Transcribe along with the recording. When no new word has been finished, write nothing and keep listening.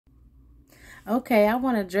Okay, I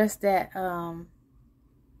want to address that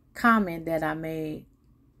comment that I made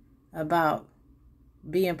about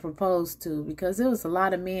being proposed to, because there was a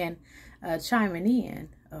lot of men chiming in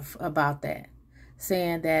about that,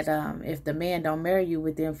 saying that if the man don't marry you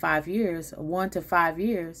within 5 years, 1 to 5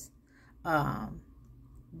 years, um,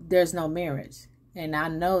 there's no marriage. And I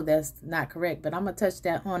know that's not correct, but I'm gonna touch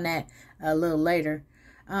on that a little later.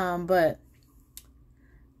 But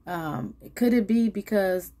could it be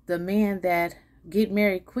because the men that get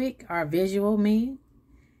married quick are visual men,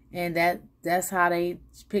 and that's how they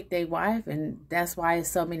pick their wife, and that's why it's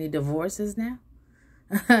so many divorces now?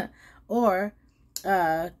 Or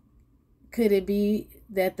could it be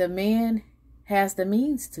that the man has the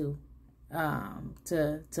means to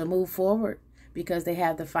move forward because they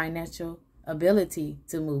have the financial ability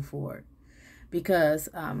to move forward? Because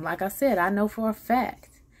like I said, I know for a fact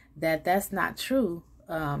that that's not true,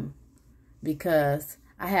 because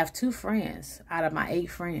I have 2 friends out of my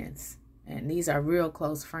 8 friends, and these are real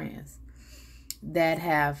close friends, that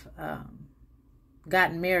have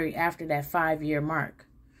gotten married after that 5-year mark.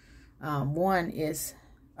 One is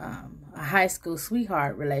a high school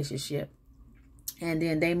sweetheart relationship, and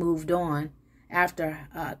then they moved on after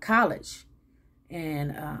college,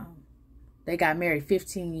 and they got married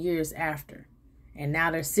 15 years after, and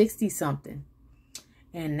now they're 60 something,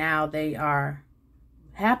 and now they are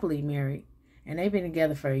happily married, and they've been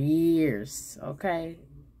together for years, okay,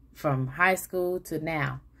 from high school to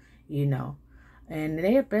now, and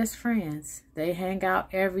they're best friends. They hang out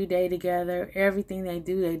every day together. Everything they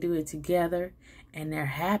do it together, and they're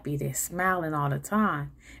happy. They're smiling all the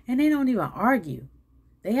time, and they don't even argue.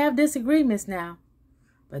 They have disagreements now,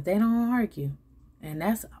 but they don't argue, and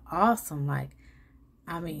that's awesome.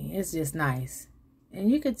 It's just nice.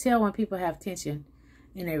 And you could tell when people have tension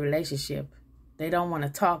in a relationship. They don't want to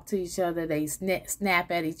talk to each other. They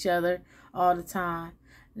snap at each other all the time.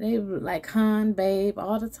 They like hun, babe,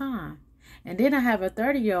 all the time. And then I have a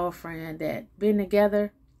 30-year-old friend that been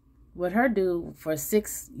together with her dude for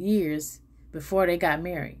 6 years before they got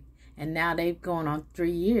married. And now they've gone on 3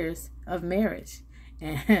 years of marriage.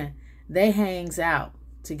 And they hangs out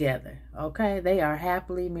together, okay? They are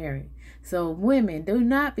happily married. So women, do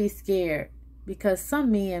not be scared, because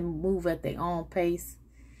some men move at their own pace.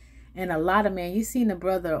 And a lot of men, you seen the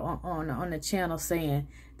brother on the channel saying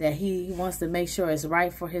that he wants to make sure it's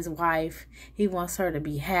right for his wife. He wants her to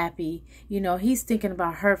be happy. He's thinking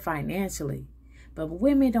about her financially. But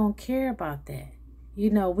women don't care about that.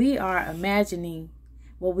 We are imagining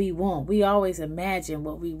what we want. We always imagine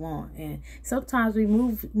what we want. And sometimes we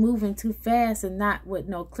moving too fast and not with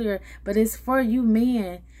no clear. But it's for you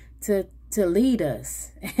men to lead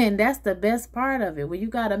us. And that's the best part of it. When you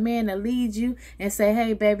got a man to lead you and say,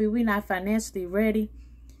 hey, baby, we're not financially ready.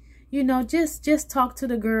 Just talk to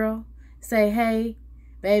the girl. Say, hey,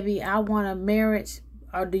 baby, I want a marriage.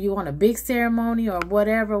 Or do you want a big ceremony or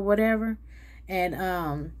whatever.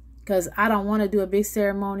 And because I don't want to do a big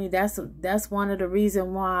ceremony. That's one of the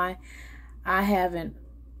reasons why I haven't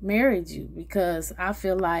married you. Because I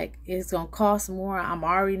feel like it's going to cost more. I'm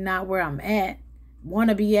already not where I'm want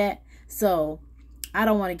to be at. So I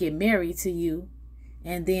don't want to get married to you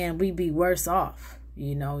and then we be worse off.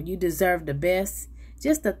 You deserve the best.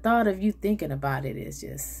 Just the thought of you thinking about it is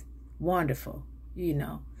just wonderful,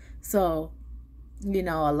 So,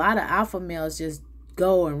 a lot of alpha males just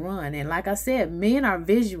go and run. And like I said, men are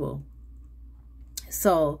visual.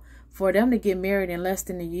 So for them to get married in less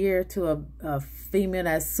than a year to a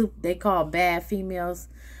female they call bad females,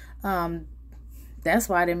 that's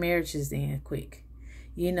why their marriages end quick.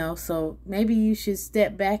 So maybe you should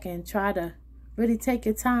step back and try to really take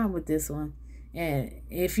your time with this one. And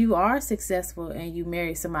if you are successful and you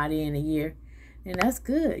marry somebody in a year, then that's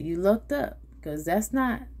good. You looked up, because that's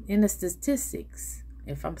not in the statistics,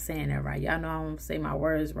 if I'm saying that right. Y'all know I don't say my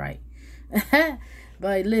words right.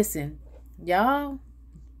 But listen, y'all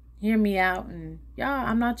hear me out. And y'all,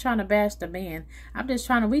 I'm not trying to bash the man. I'm just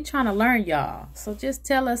we trying to learn, y'all. So just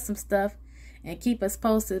tell us some stuff and keep us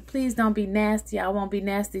posted. Please don't be nasty. I won't be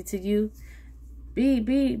nasty to you.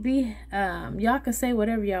 Y'all can say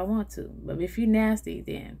whatever y'all want to, but if you're nasty,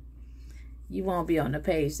 then you won't be on the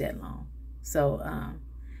page that long. So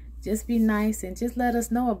just be nice and just let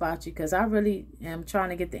us know about you, because I really am trying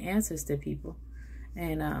to get the answers to people,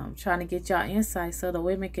 and trying to get y'all insight so the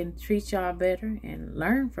women can treat y'all better and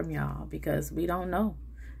learn from y'all, because we don't know.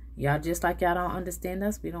 Y'all, just like y'all don't understand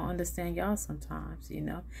us, we don't understand y'all sometimes,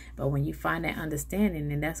 But when you find that understanding,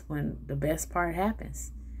 then that's when the best part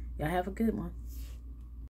happens. Y'all have a good one.